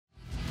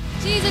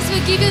Jesus, we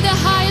give you the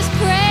highest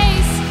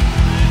praise.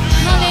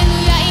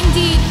 Hallelujah.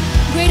 Indeed,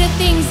 greater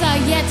things are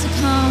yet to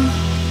come.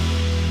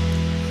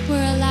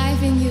 We're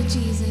alive in you,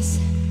 Jesus.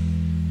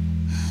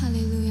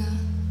 Hallelujah.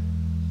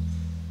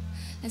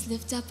 Let's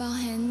lift up our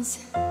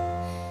hands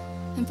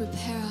and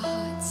prepare our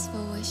hearts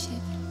for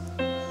worship.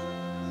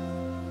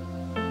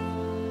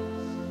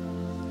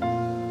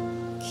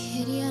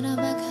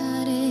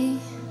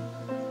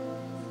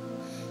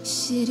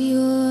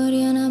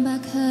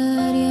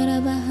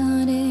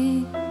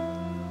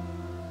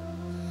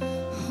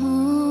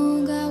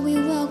 Oh God, we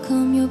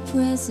welcome your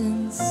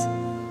presence.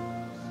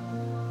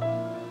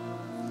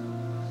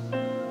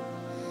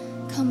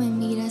 Come and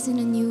meet us in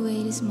a new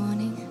way this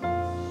morning.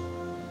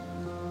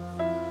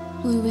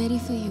 We're ready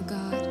for you,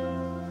 God.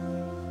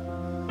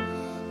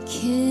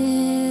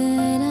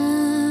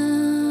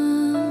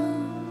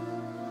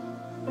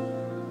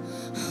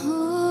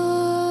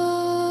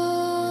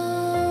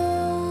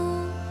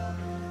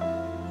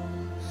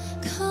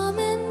 Come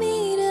and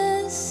meet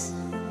us.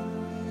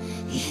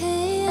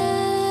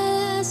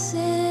 Yes.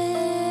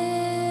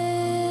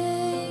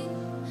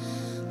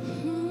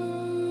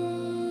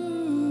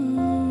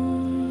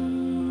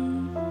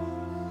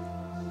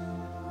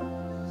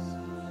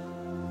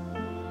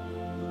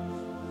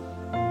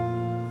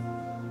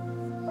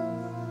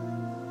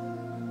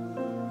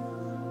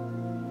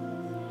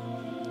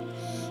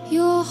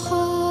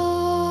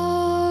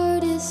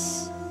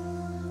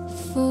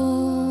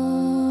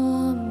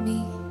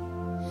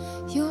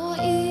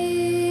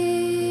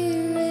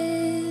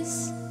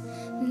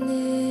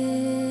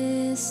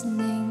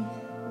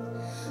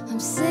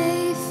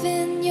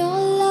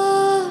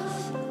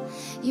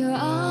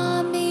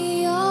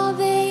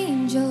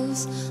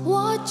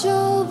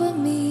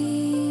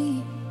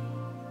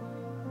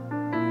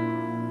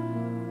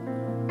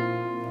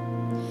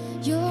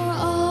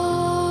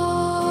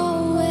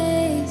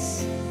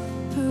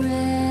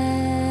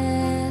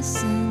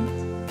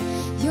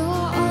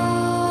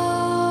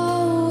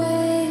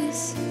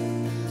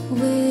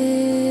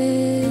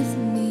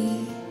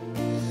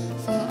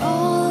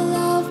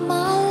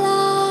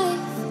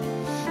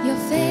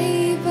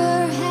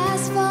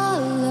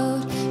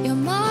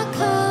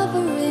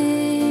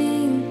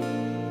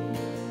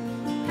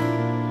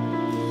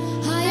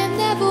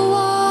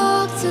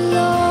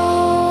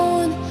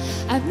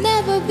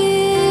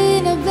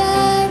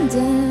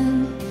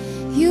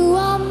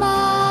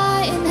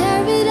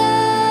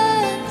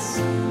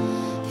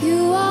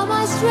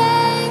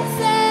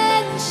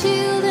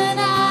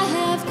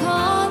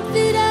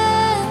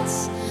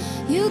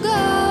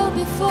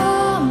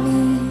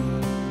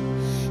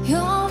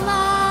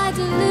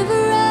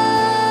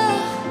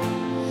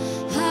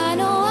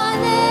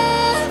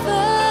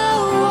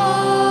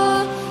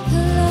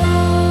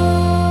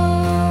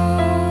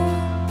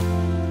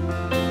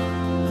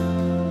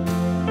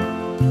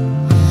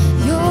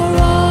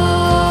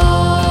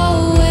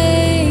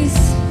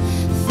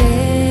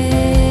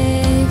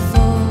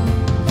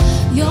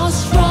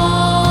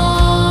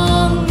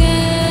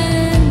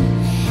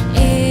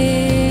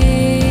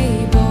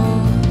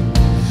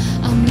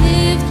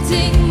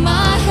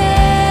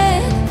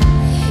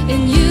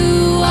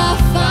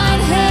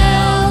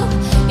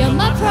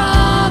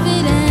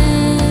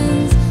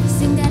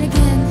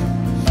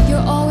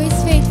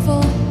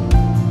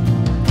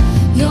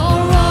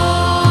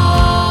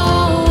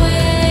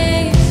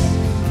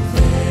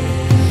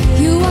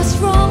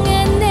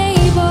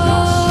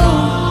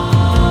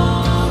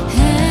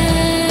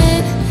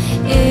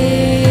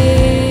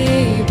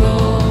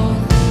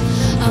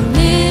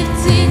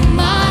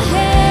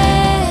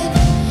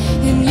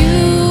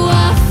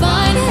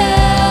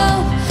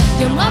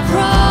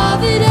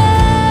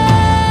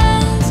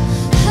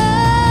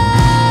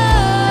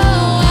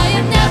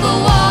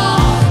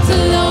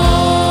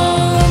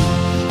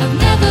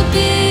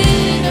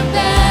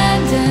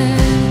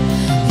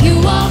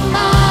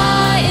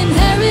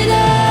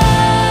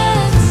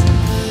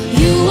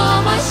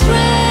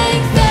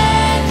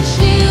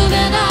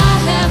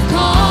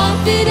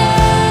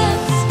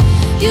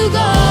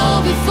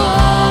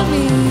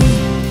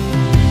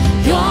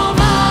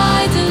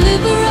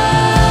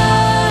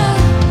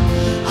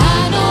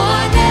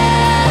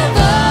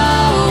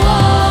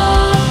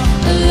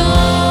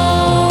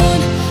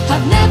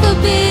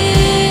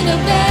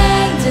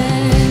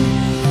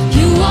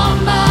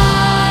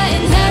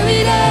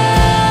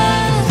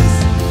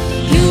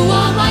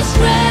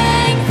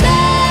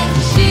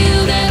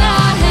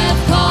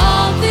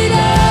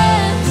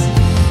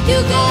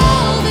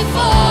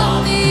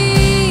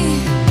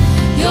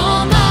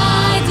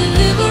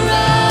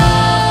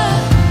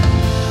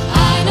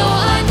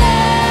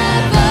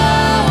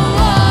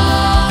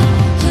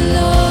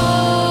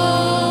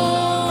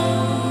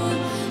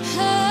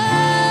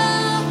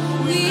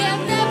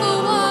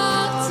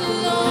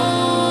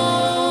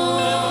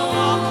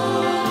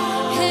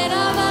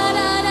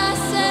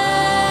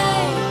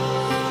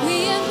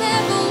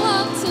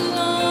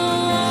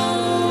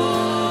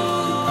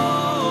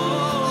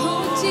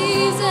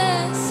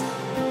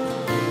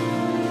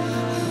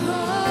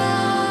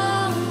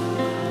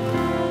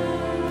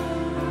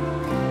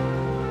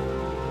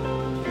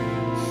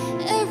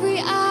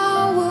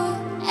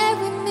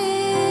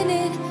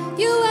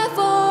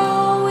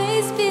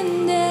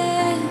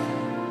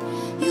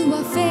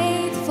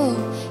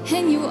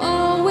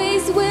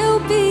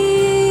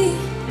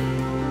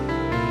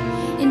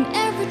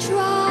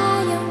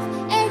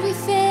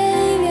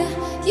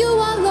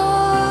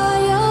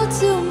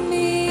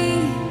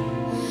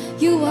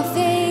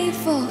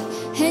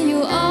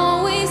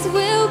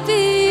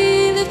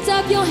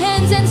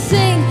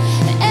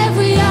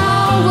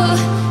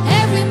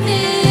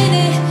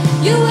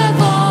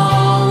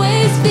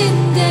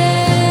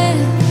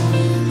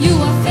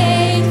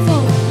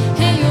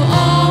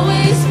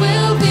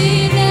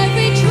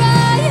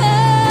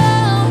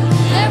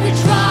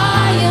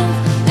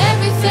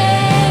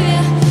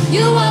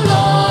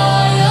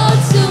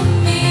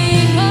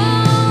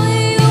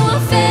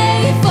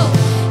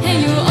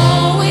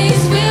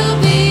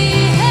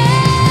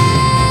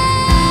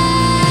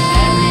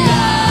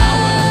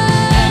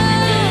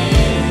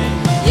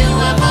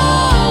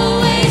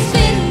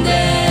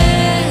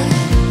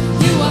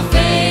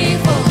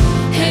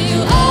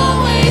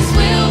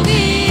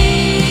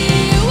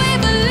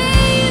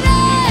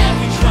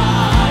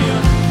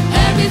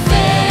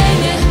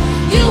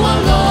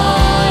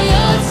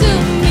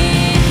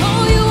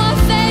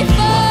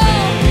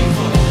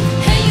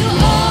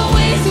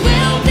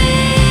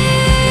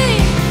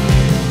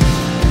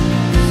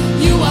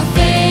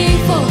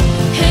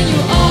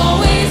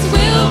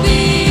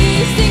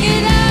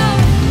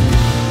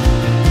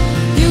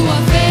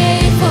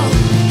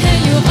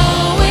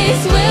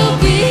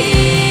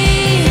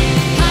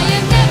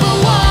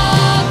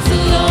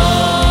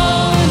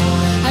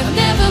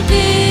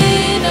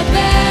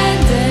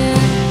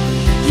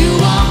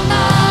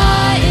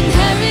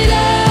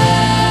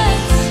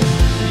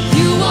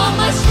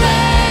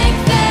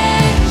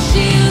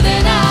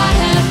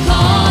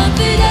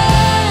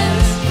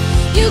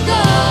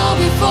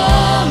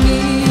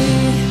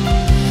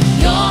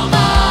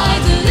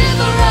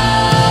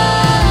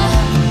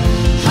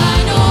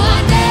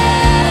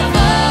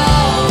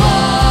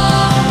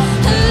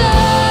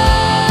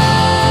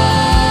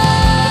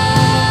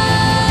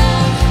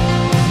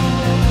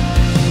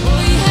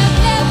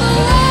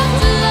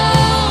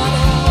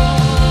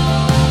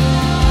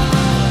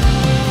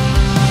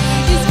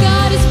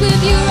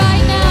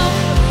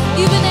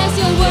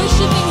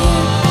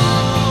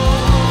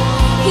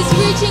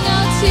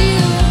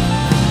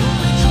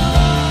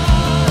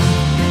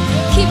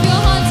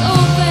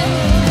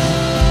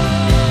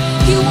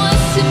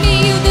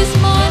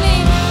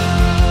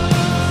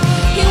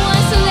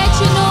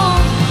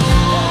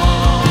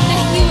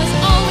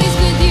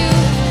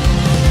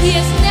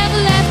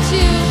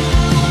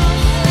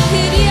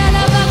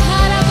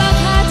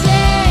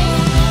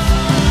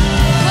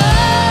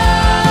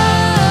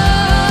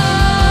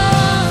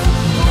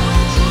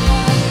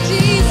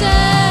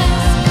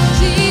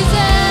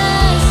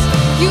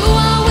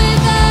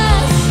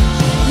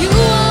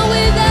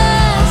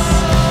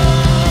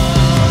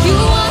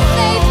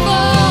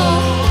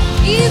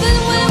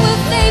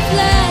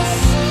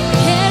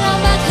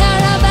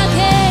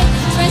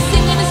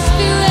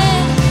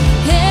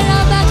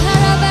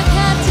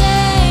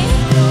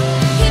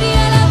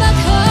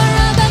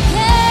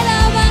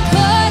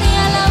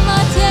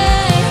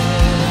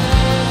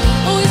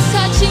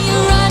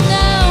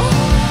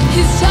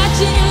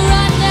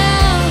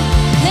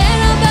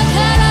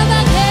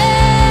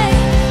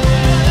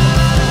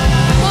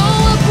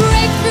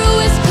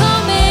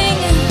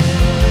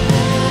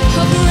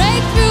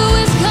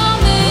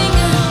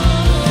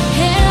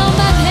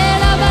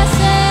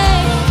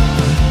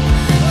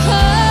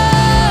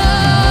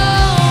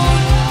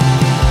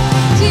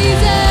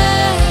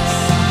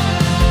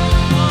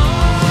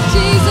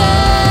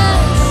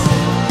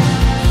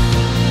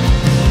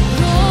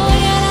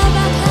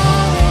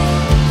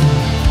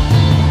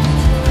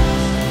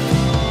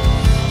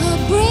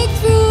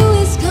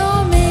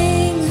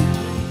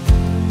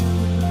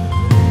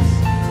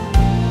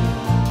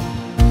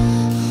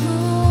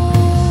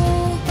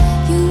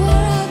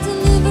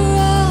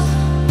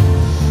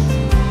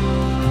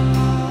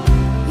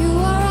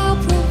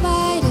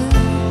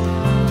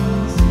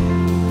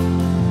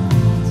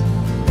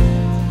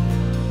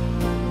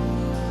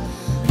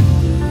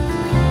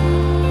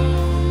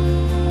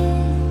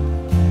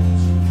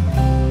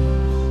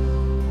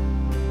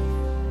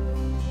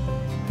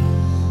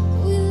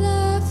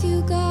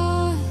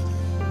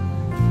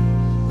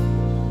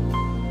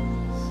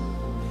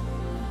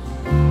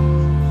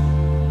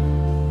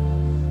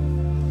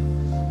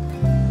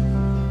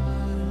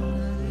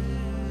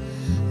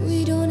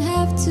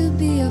 to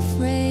be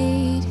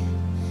afraid,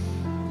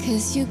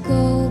 'cause you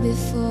go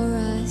before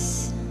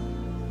us.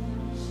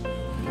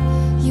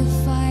 You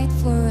fight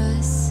for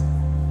us.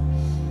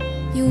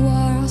 You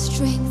are our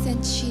strength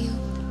and shield.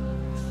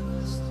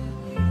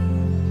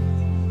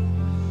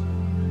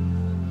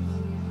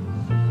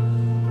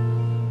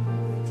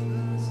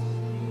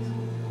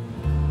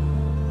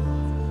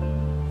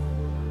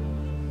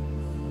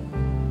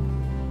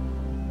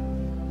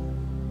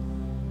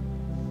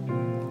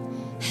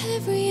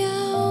 Every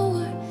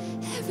hour,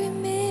 every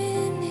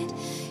minute,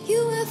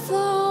 you have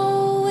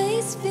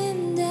always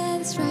been there.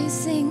 That's right,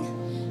 sing.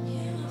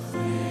 You are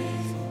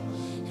faithful,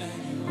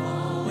 and you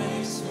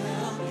always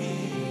will be.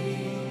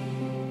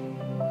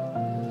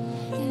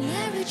 In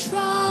every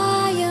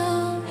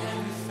triumph,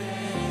 every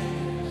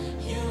failure,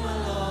 you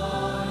are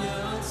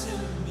loyal to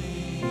me.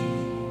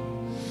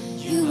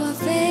 You are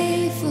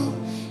faithful,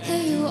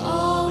 and you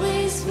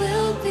always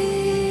will be.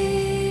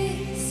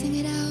 Sing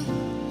it out.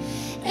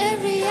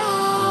 Every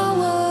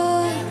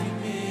hour, every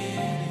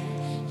minute,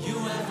 you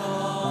have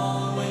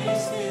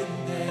always been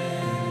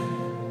there.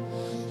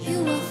 You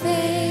are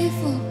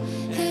faithful,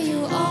 and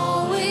you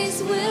always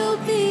will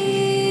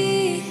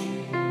be.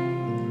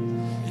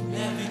 In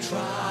every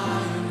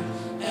trial,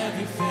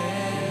 every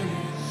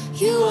failure,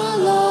 you are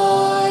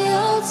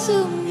loyal to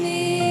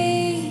me.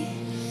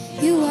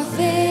 You are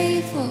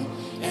faithful,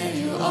 and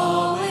you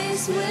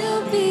always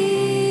will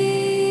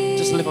be.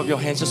 Just lift up your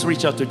hands, just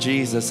reach out to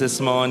Jesus this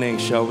morning,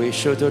 shall we?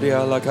 From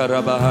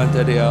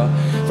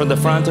the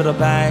front to the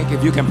back,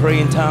 if you can pray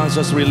in tongues,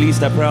 just release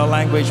that prayer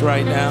language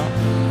right now.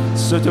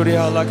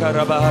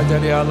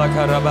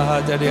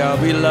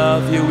 We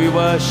love you, we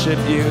worship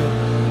you,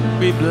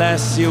 we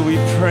bless you, we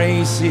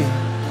praise you.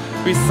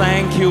 We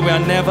thank you, we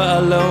are never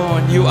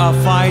alone. You are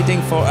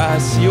fighting for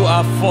us, you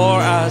are for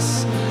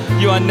us.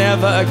 You are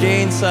never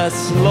against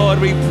us. Lord,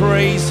 we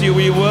praise you,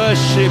 we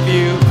worship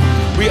you.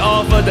 We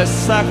offer the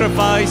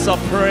sacrifice of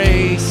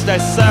praise,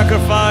 that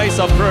sacrifice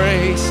of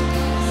praise.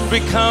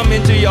 We come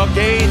into your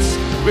gates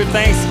with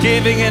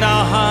thanksgiving in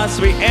our hearts.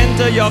 We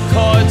enter your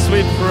courts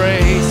with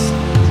praise.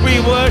 We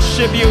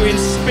worship you in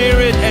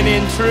spirit and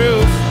in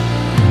truth.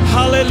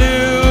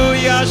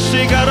 Hallelujah.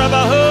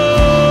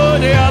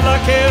 Shikarabahodea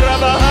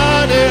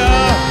lakerabahadea.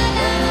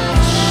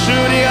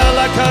 Shudia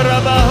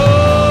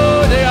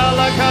lakarabahodea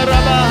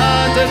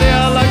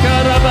lakarabahadea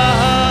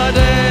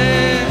lakarabahade.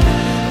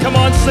 Come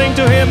on, sing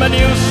to him a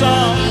new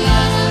song.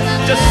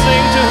 Just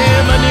sing to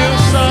him a new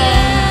song.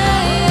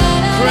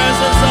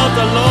 Presence of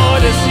the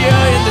Lord is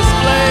here in this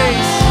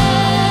place.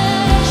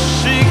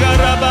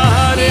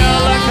 Shigarabahadea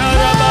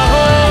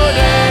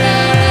lakarabahode.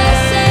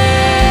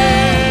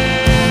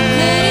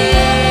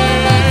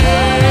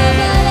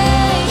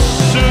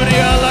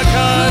 Shudia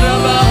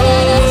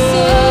lakarabahode.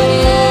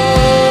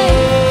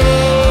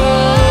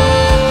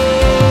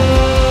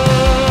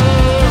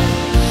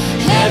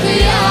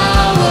 Every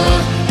hour,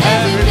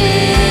 every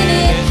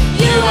minute,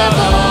 you have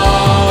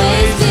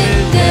always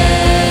been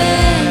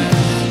there.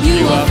 You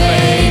are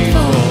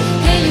faithful,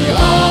 and you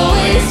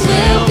always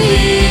will be.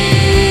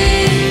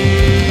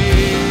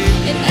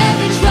 In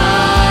every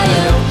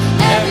trial,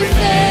 every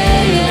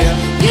failure,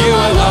 you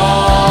are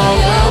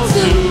loyal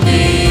to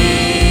me.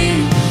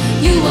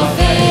 You are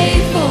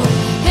faithful,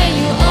 and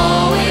you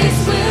always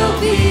will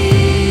be.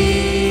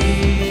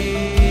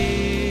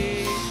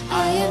 I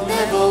have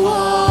never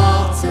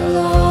walked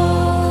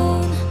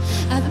alone.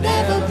 I've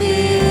never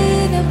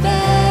been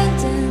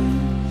abandoned.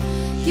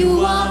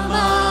 You are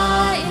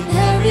my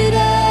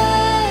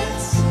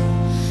inheritance.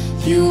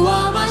 You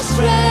are my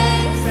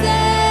strength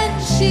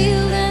and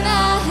shield, and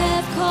I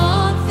have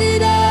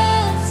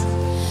confidence.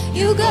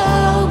 You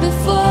go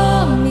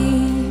before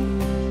me.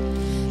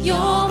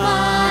 You're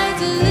my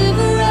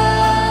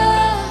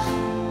deliverer.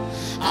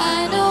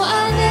 I know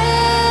I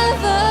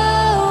never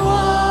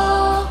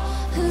walk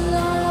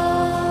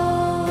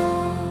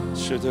alone.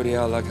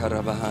 Shuduria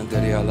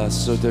lakarabahanderia la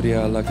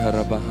suduria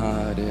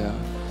lakarabahadea.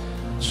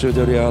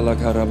 Shuduria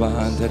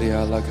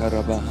lakarabahanderia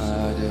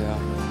lakarabahadea.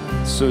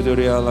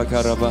 Suduria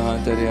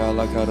lakarabahanderia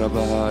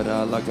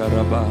lakarabahada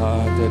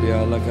lakarabahanderia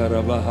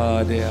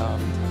lakarabahadea.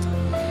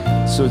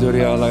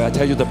 Suduria la. I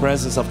tell you, the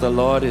presence of the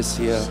Lord is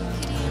here.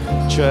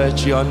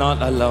 Church, you are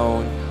not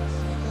alone.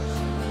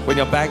 When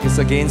your back is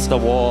against the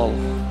wall,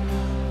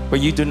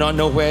 when you do not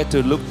know where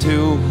to look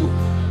to,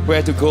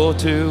 where to go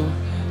to,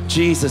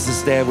 Jesus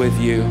is there with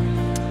you.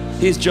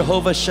 He's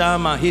Jehovah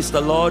Shammah. He's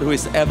the Lord who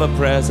is ever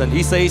present.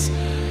 He says,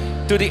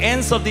 to the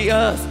ends of the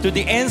earth, to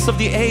the ends of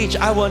the age,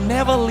 I will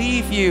never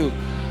leave you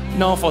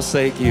nor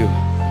forsake you.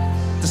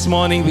 This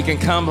morning we can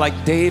come like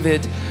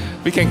David.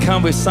 We can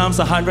come with Psalms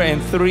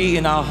 103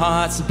 in our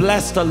hearts.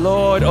 Bless the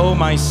Lord, O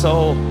my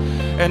soul,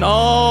 and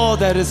all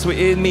that is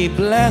within me.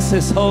 Bless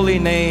his holy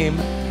name.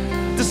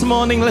 This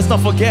morning, let's not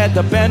forget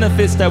the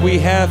benefits that we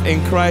have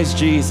in Christ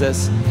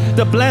Jesus,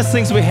 the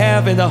blessings we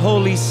have in the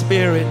Holy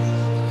Spirit.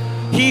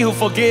 He who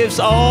forgives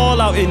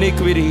all our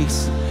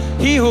iniquities,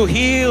 he who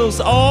heals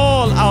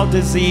all our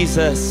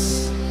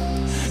diseases,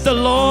 the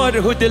Lord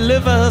who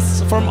delivers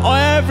us from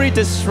every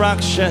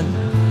destruction,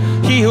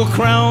 he who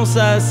crowns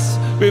us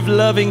with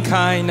loving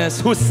kindness,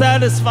 who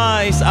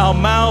satisfies our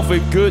mouth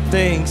with good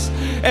things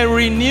and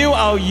renew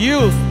our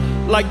youth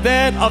like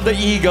that of the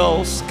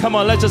eagles. Come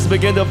on, let's just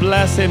begin to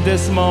bless Him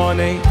this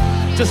morning.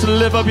 Just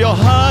lift up your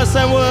hearts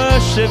and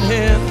worship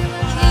Him.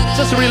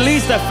 Just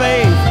release that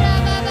faith.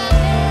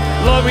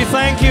 Lord, we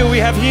thank you. We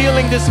have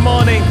healing this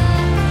morning.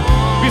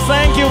 We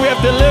thank you. We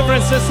have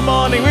deliverance this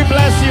morning. We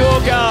bless you,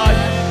 oh God.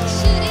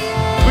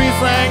 We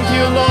thank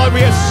you, Lord.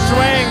 We have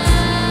strength.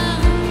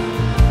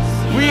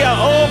 We are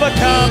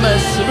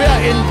overcomers. We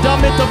are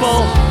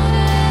indomitable.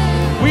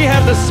 We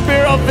have the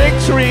spirit of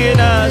victory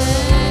in us.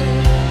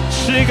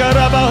 We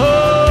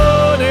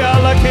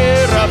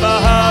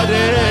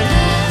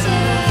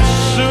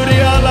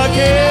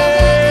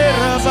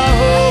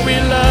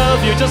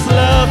love you. Just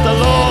love the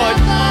Lord.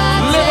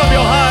 Lift up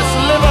your hearts.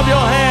 Lift up your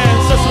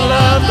hands. Just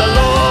love the Lord.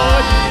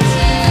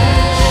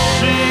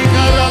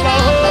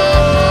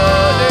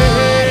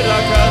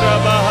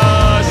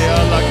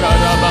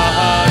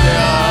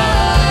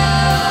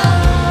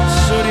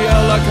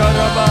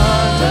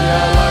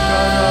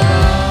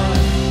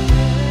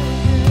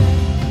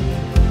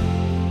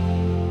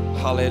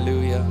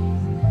 Hallelujah.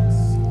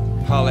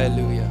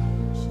 Hallelujah.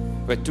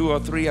 Where two or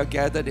three are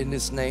gathered in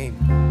His name,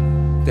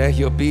 there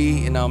He'll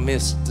be in our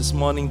midst. This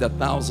morning, the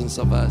thousands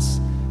of us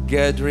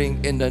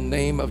gathering in the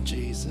name of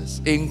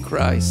Jesus, in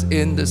Christ,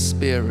 in the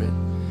Spirit.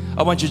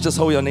 I want you to just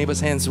hold your neighbor's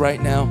hands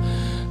right now.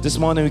 This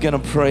morning we're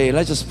going to pray.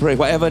 Let's just pray.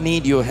 Whatever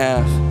need you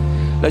have,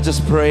 let's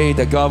just pray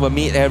that God will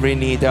meet every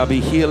need. There'll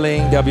be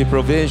healing, there'll be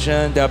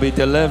provision, there'll be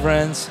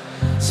deliverance.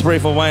 Let's pray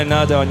for one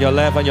another on your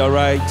left and your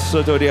right.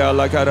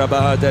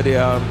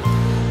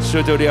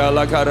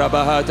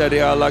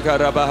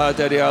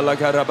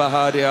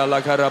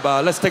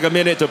 Let's take a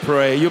minute to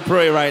pray. You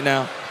pray right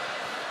now.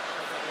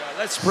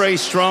 Let's pray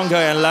stronger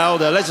and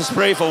louder. Let's just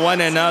pray for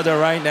one another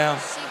right now.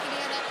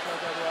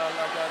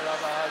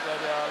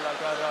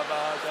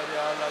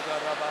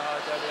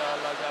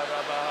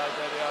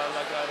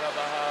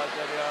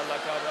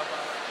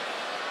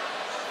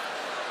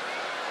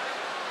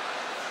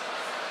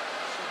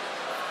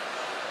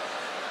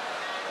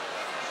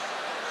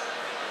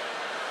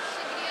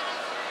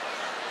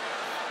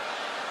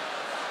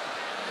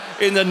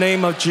 In the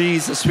name of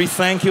Jesus, we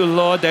thank you,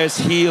 Lord, there's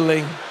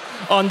healing.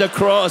 On the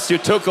cross, you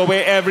took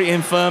away every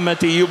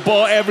infirmity. You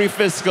bore every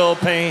physical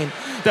pain.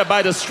 That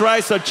by the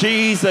stripes of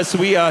Jesus,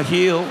 we are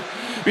healed.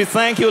 We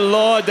thank you,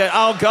 Lord, that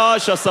our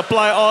God shall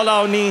supply all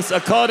our needs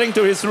according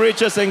to His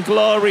riches and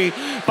glory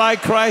by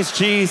Christ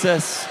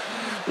Jesus.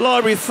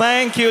 Lord, we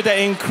thank you that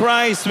in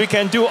Christ we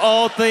can do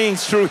all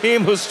things through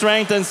Him who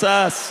strengthens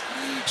us.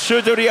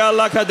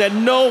 That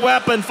no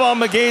weapon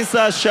formed against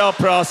us shall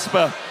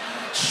prosper.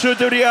 We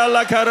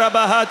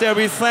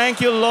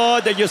thank you,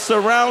 Lord, that you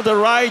surround the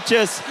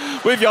righteous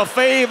with your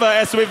favor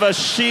as with a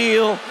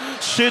shield.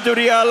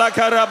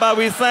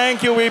 We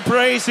thank you, we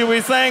praise you,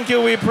 we thank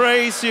you, we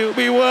praise you,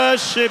 we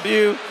worship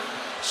you.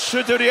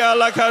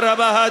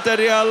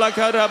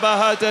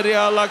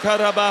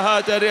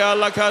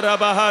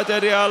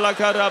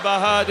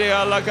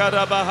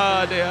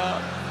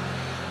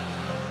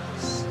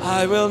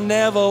 I will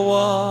never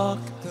walk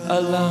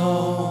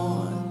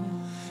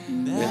alone,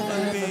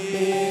 never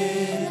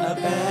been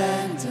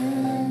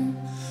abandoned.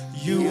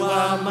 You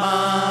are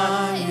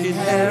my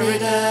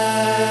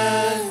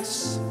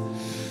inheritance.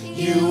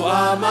 You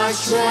are my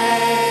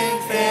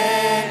strength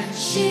and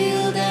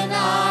shield, and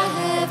I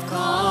have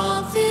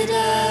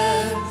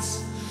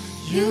confidence.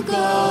 You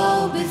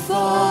go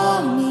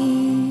before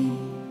me.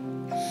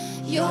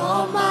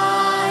 You're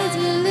my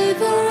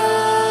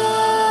deliverer.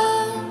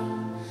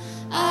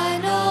 I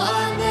know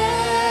I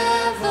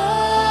never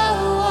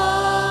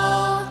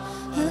walk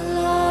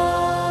alone.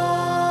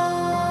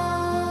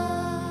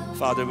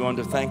 Father, we want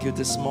to thank you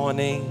this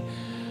morning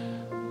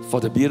for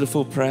the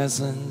beautiful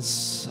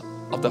presence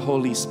of the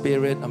Holy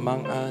Spirit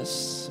among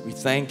us. We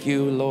thank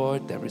you,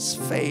 Lord. There is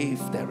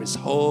faith, there is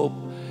hope.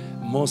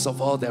 Most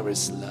of all, there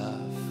is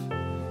love.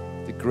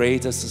 The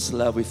greatest is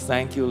love. We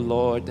thank you,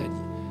 Lord, that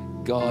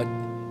God,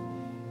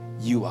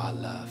 you are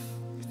love.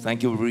 We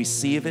thank you. We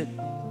receive it.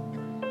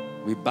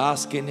 We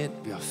bask in it.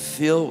 We are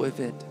filled with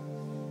it.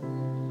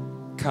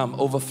 Come,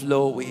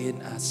 overflow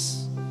within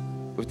us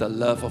with the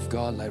love of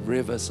God like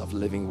rivers of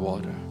living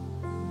water.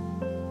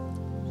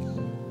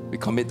 We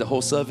commit the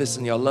whole service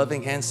in your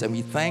loving hands, and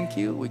we thank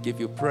you. We give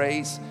you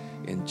praise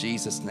in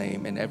Jesus'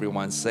 name. And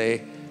everyone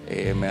say,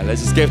 amen.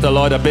 Let's just give the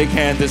Lord a big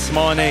hand this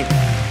morning.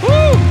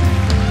 Woo!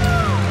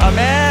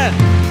 Amen.